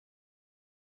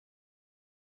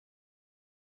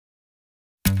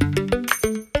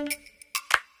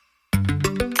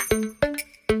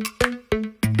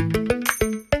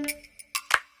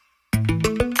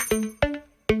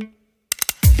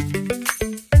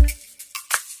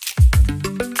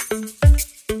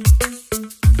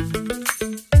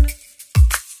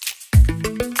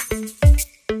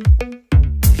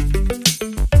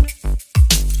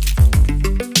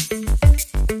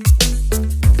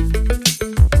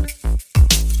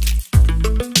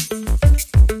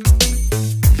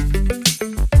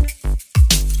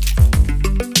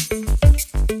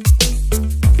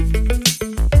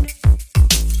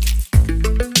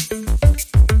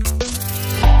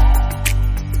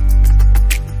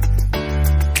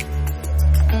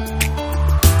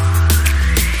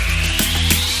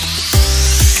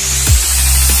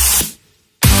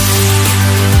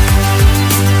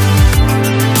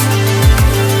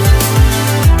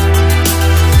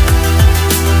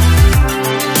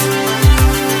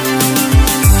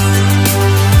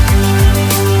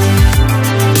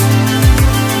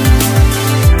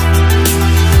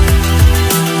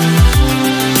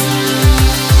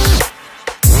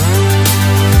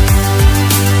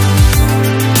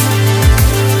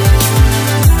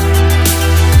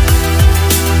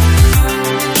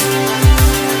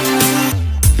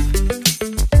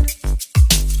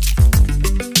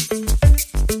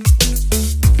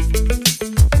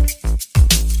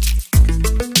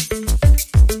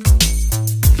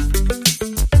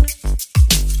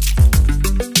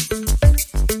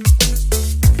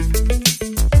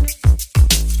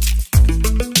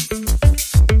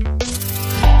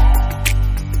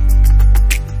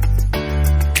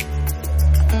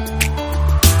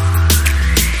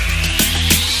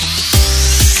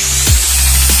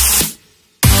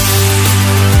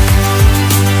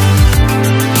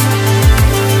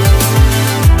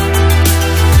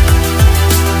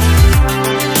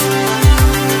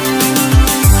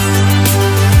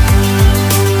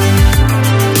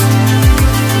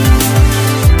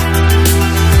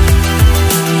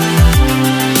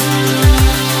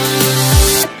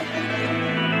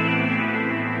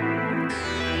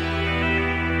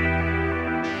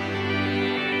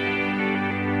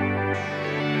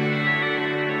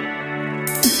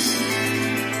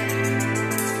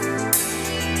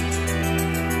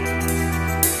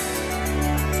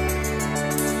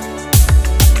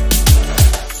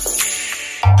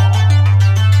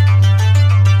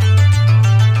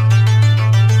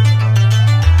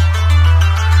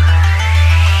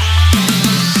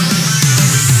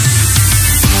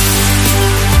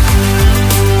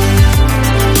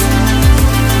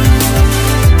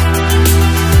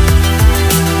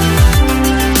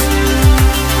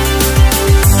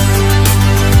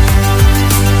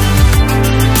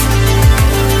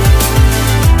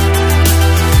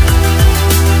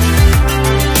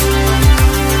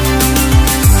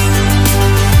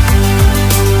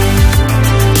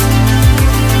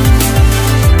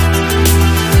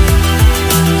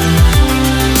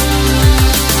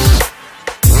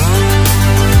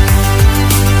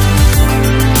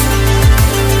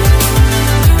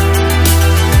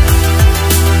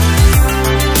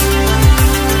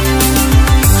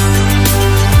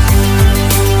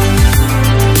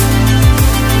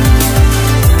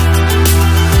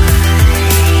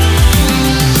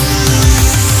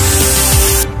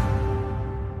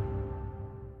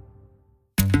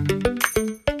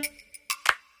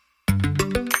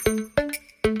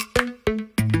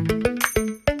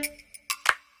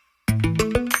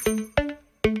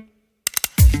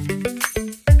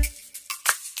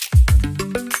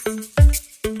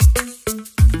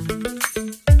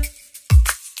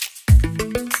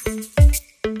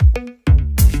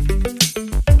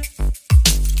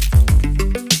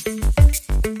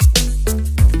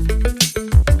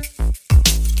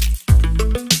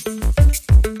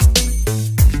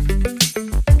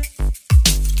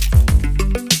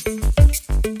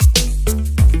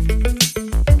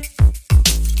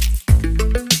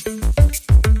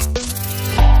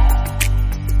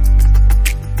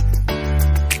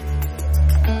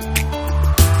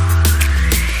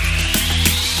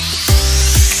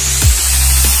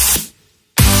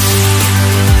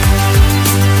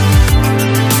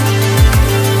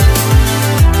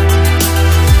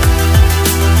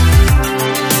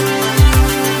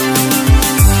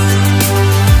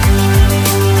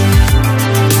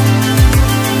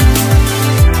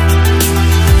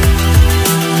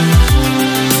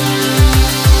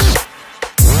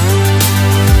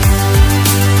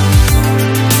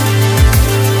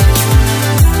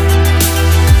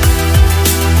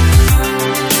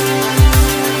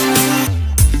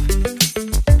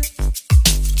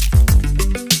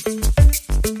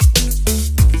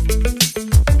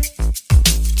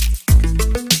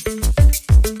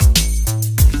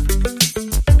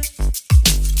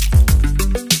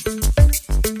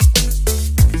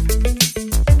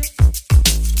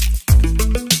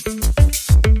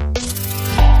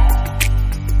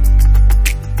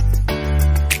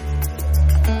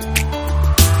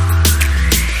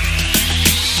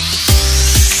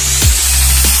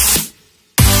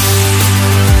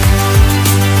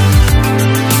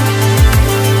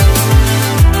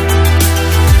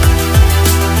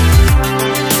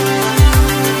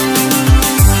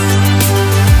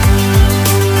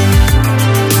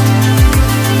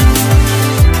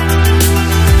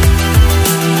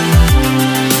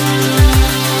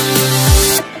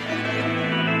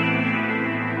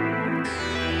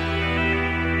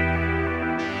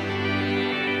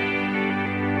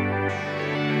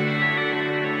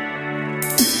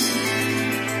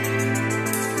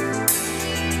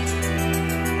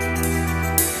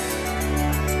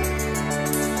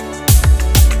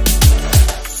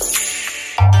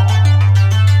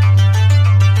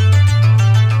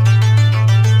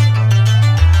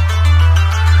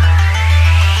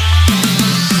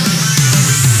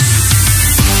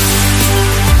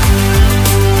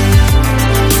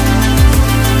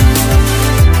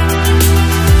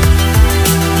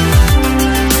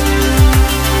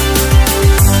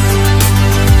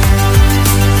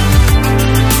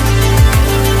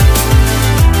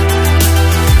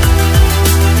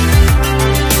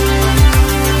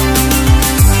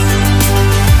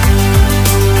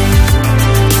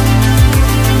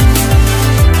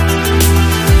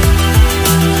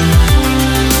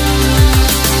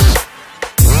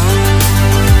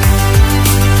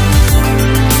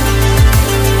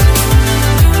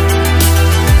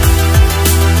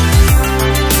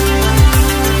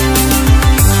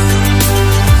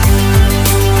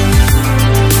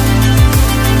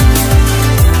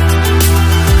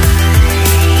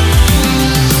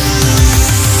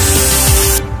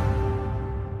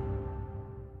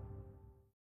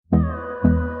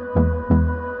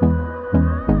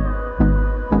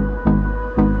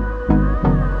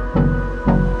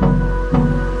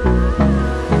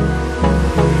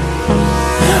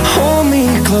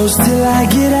close till I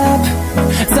get up.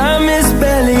 Time is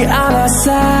barely on our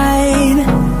side.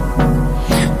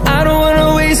 I don't wanna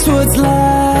waste what's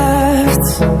left.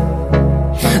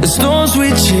 The storms we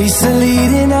chase are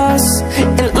leading us,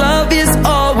 and love is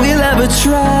all we'll ever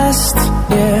trust.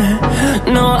 Yeah,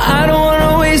 no, I don't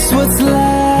wanna waste what's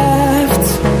left.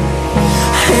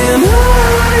 And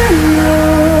on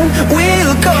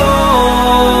we'll go,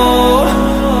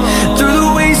 through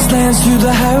the wastelands, through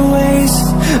the highways,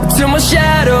 till my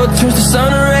shadow turns to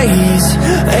sun rays.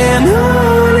 And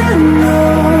on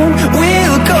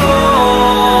we'll go,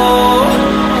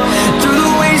 through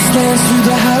the wastelands, through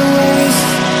the highways,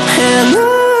 and on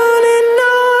we'll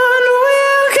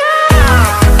go.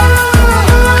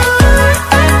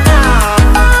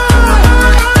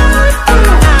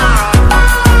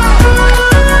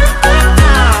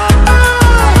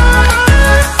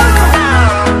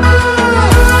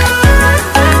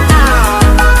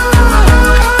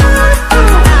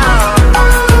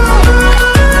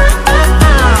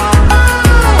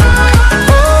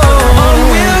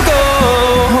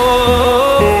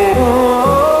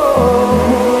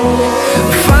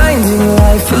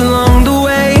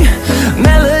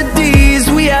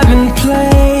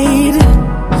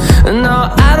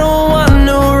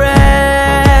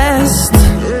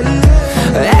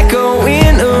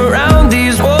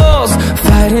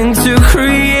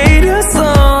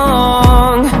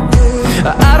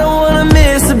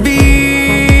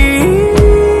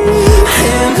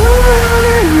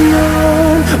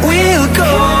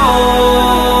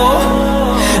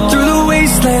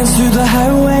 Through the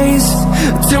highways,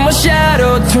 till my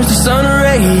shadow turns to sun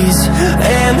rays.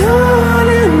 And on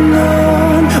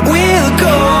we'll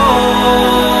go,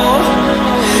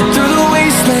 through the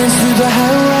wastelands, through the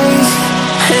highways,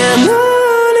 and on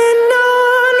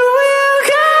we'll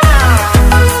go.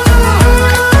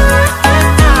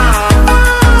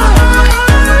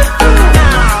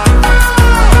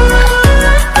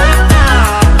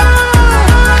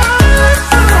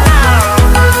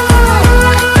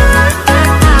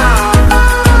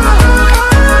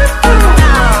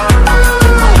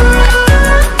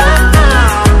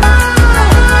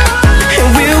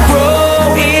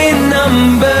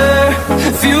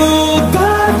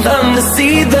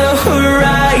 See the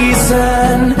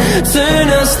horizon turn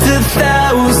us to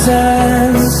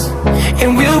thousands, and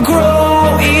we'll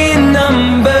grow in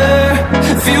number,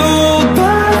 fueled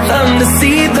by them to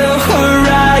see the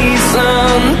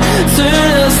horizon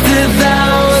turn us to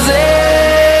thousands.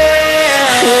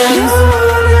 And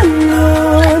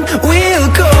on we'll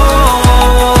go,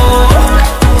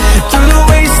 through the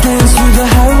wastelands, through the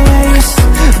highways,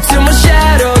 till my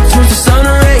shadow turns to sun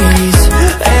rays.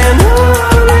 And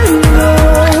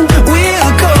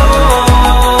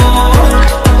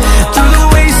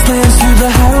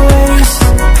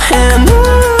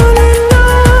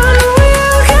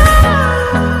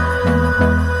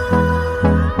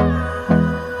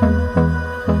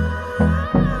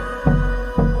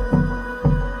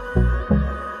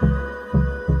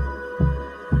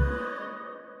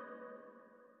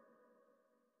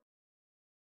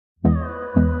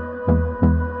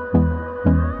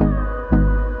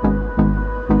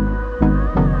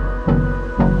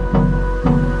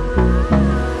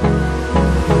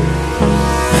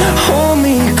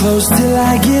close till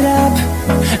I get up.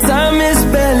 Time is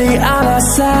barely on our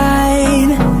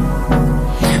side.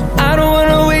 I don't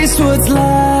wanna waste what's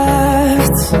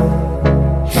left.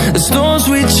 The storms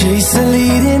we chase are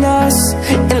leading us,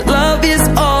 and love is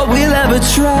all we'll ever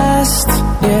trust.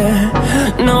 Yeah,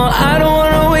 no, I don't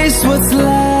wanna waste what's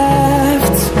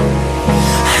left.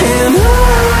 And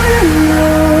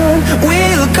on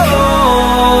we'll go,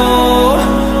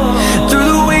 through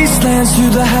the wastelands,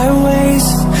 through the highways,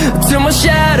 till my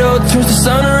shadow turns to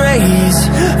sun rays.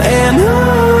 And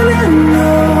on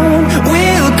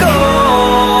we'll go,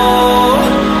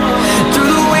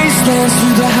 through the wastelands,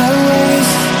 through the highways,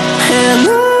 and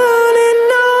on.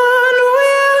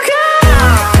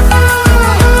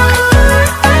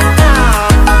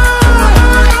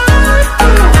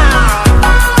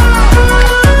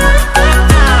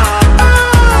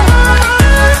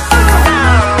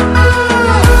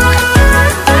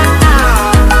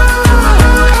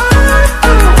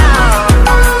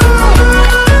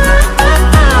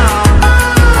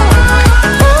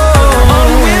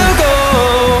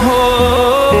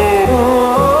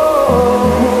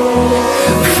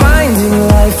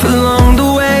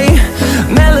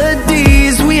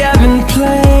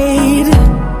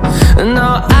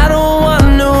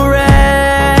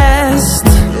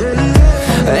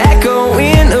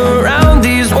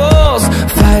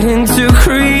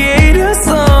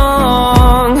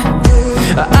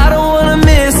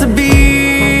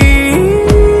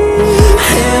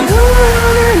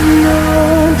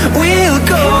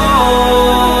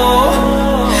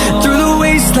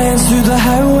 the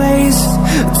highways,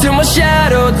 till my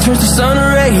shadow turns to sun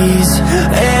rays.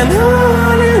 And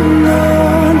on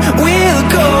we'll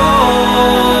go,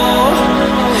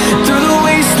 through the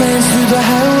wastelands, through the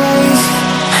highways.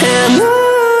 And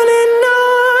on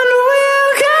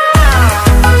we'll go.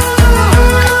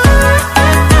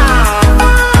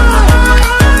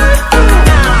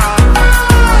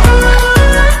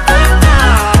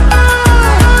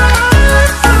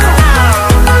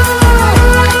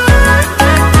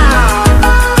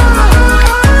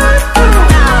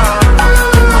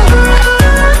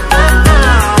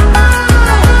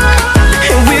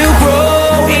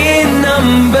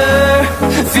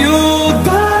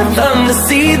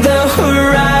 See the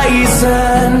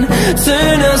horizon,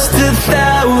 turn us to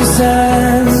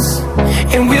thousands,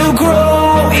 and we'll grow